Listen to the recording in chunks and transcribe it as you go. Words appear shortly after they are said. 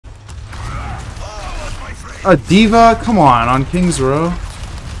A diva? Come on King's Row.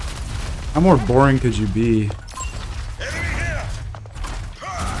 How more boring could you be?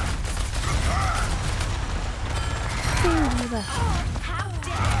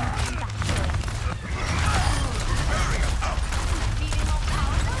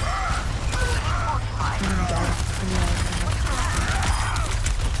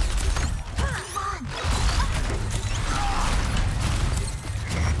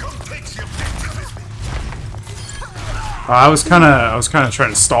 I was kind of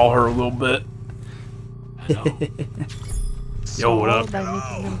trying to stall her a little bit. Yo, what up?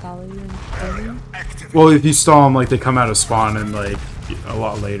 Well, if you stall them, like they come out of spawn and like a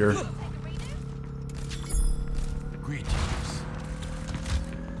lot later.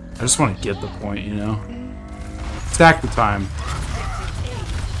 I just want to get the point, you know. Stack the time.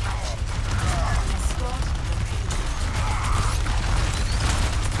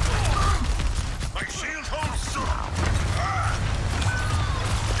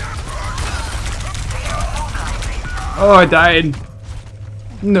 Oh, I died.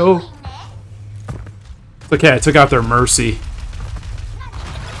 No. Okay, I took out their mercy.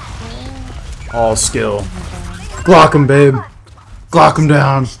 All skill. Glock him, babe. Glock him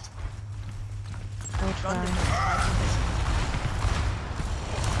down.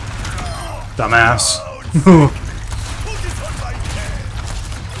 Dumbass.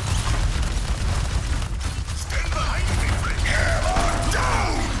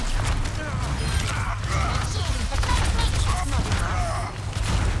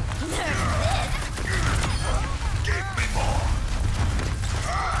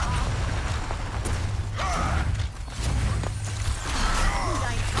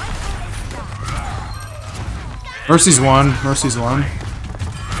 Mercy's one. Mercy's one.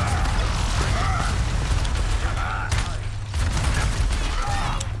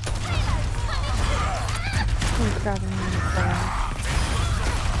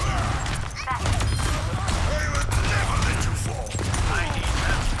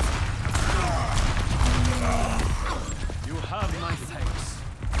 You have my thanks.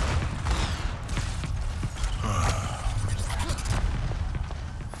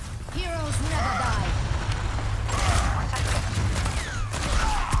 Heroes never die.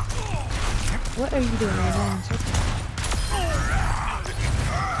 What are you doing?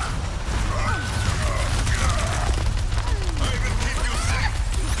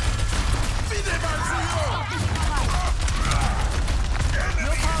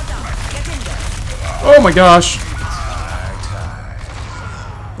 Oh my gosh.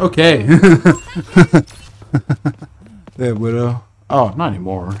 Okay. That widow. Oh, not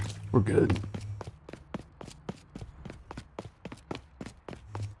anymore. We're good.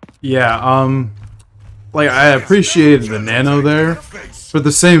 Yeah, like, I appreciated the nano there, but at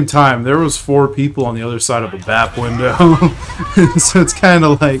the same time, there was 4 people on the other side of a BAP window, so it's kind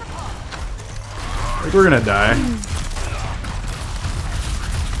of like we're gonna die. I mean,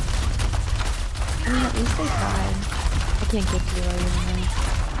 at least they tried. I can't get to you while you're in there.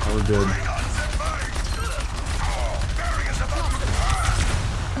 Oh, we're good.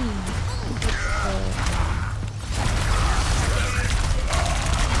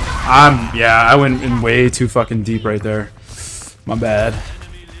 Yeah, I went in way too fucking deep right there. My bad.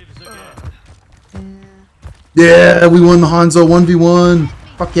 Yeah, we won the Hanzo 1v1.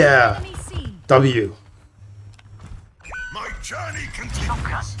 Fuck yeah. W. My journey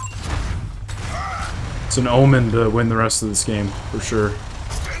continues. It's an omen to win the rest of this game, for sure.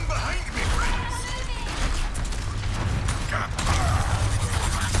 Stand behind me, friends.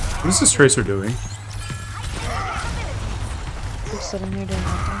 What is this Tracer doing? Just sitting here doing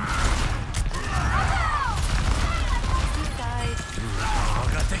nothing.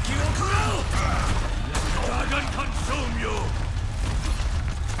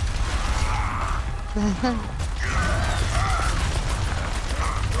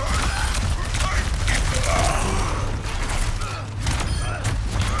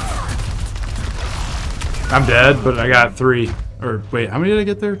 I'm dead, but I got 3. Or wait, how many did I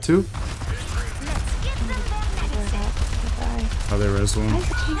get there? 2? Oh, there was one.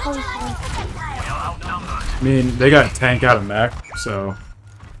 I mean, they got tank out of mech, so.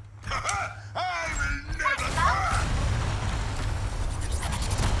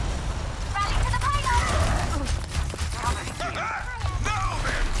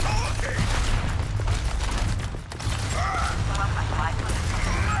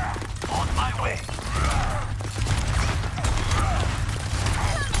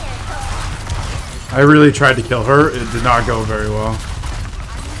 I really tried to kill her. It did not go very well.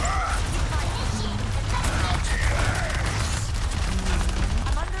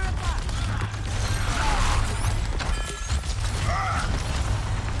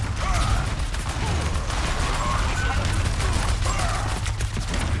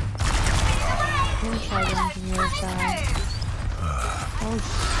 You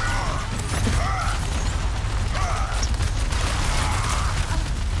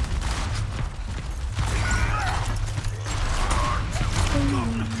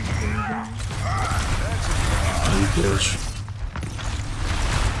bitch.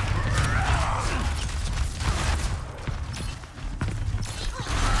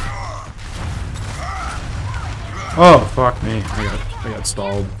 Oh, fuck me. I got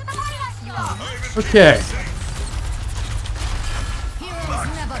stalled. Okay. Heroes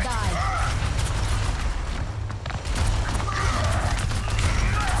never die.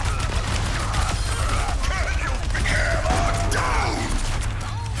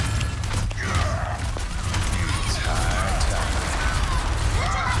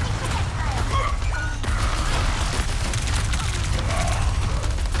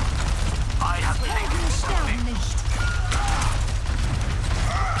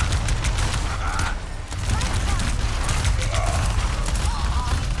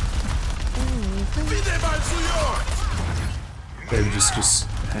 Maybe just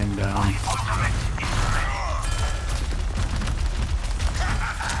hang down.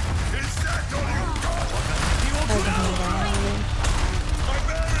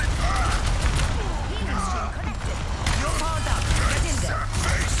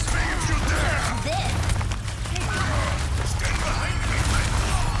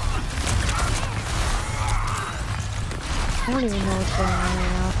 I don't even know what's going on right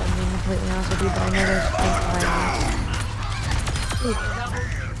now, if I'm being completely honest with you, but I know there's things behind me.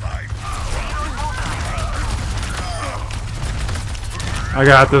 I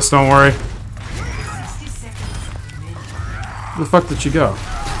got this, don't worry. Where the fuck did you go?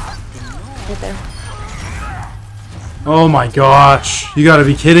 Right there. Oh my gosh. You gotta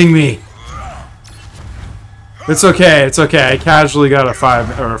be kidding me. It's okay, it's okay. I casually got a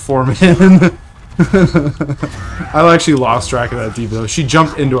 5 or a 4-man. I actually lost track of that deep though. She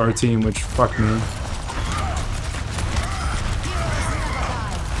jumped into our team, which fucked me.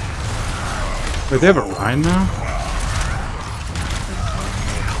 Wait, they have a Rhine now?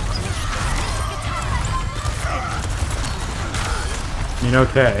 I mean,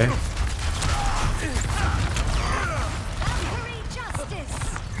 okay.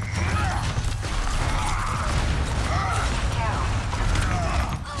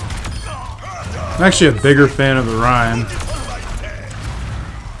 I'm actually a bigger fan of the Rhine.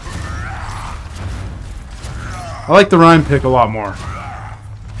 I like the Rhine pick a lot more.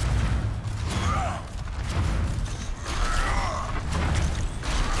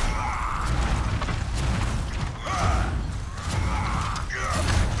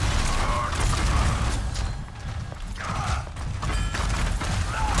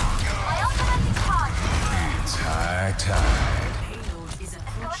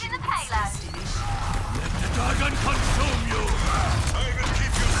 Dragon consume you! I will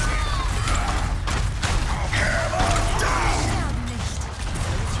keep you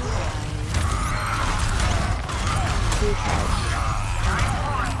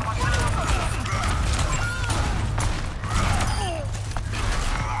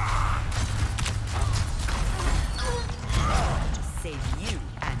Save you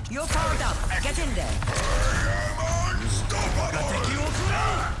and you're powered up. Get in there.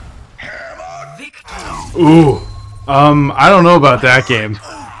 Ooh. I don't know about that game.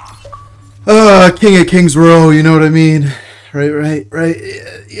 King of Kings Row, you know what I mean? Right.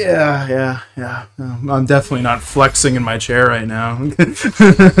 Yeah. I'm definitely not flexing in my chair right now.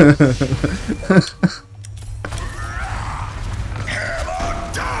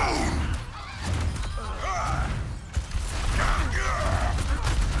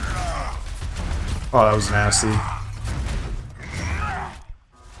 Oh, that was nasty.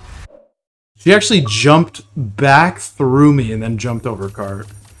 She actually jumped back through me and then jumped over cart.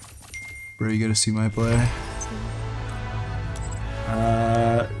 Bro, you gotta see my play.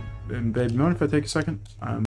 Babe, you mind if I take a second?